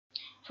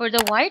For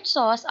the white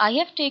sauce, I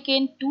have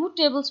taken 2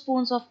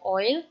 tablespoons of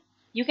oil.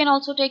 You can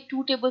also take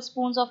 2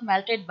 tablespoons of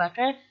melted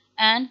butter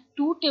and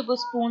 2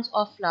 tablespoons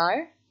of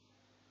flour.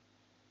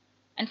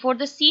 And for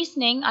the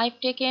seasoning, I've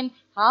taken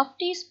half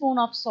teaspoon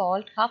of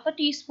salt, half a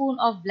teaspoon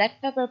of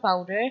black pepper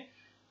powder,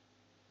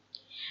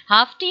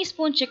 half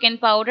teaspoon chicken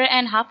powder,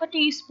 and half a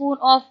teaspoon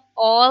of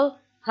all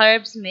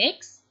herbs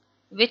mix,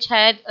 which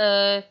had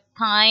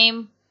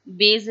thyme,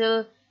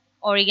 basil,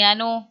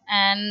 oregano,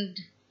 and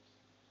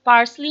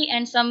parsley,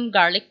 and some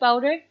garlic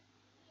powder.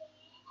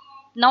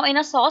 Now in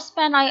a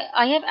saucepan,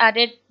 I have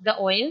added the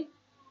oil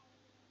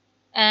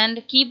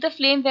and keep the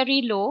flame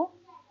very low.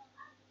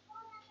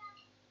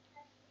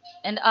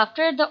 And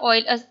after the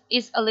oil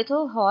is a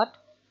little hot,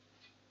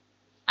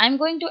 I'm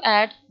going to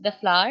add the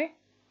flour.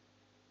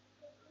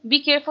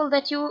 Be careful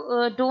that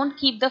you don't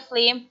keep the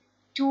flame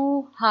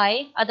too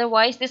high,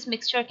 otherwise this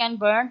mixture can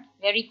burn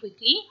very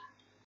quickly.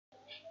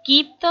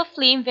 Keep the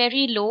flame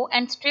very low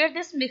and stir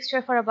this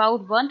mixture for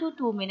about 1 to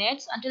 2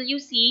 minutes until you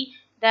see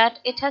that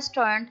it has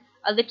turned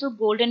a little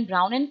golden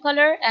brown in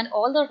color and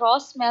all the raw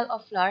smell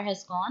of flour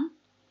has gone.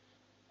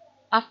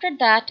 After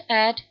that,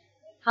 add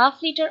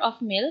half liter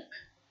of milk.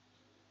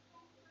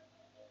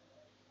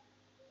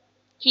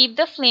 Keep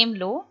the flame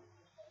low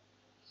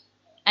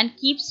and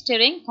keep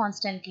stirring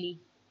constantly.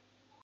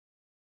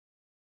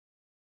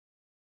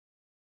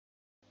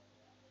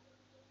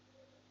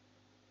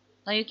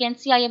 Now you can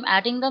see I am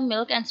adding the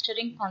milk and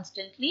stirring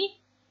constantly.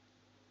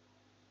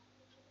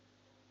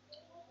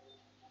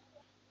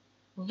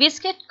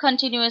 Whisk it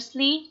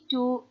continuously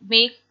to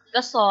make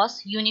the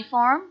sauce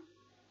uniform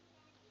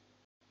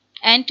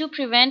and to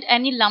prevent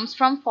any lumps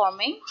from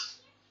forming.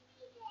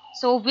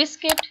 So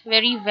whisk it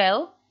very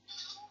well.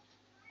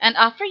 And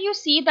after you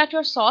see that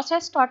your sauce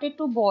has started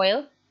to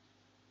boil,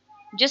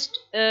 just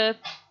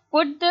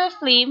put the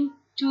flame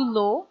to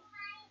low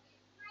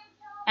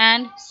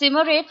and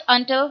simmer it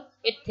until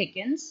it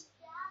thickens.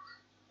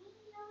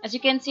 As you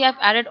can see, I've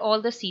added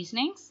all the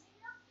seasonings.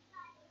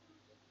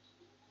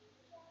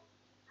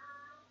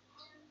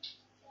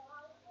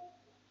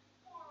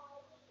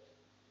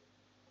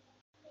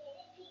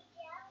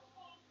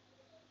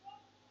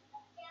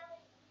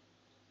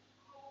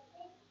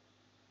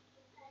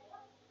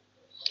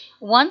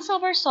 Once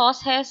our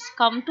sauce has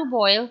come to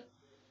boil,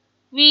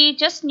 we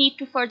just need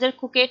to further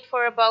cook it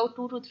for about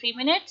 2 to 3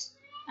 minutes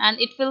and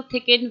it will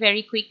thicken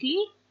very quickly.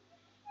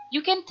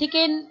 You can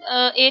thicken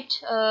it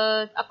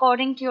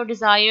according to your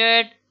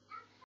desired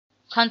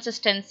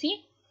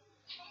consistency.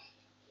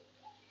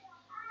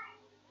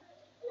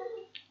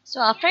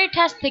 So after it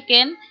has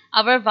thickened,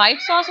 our white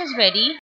sauce is ready.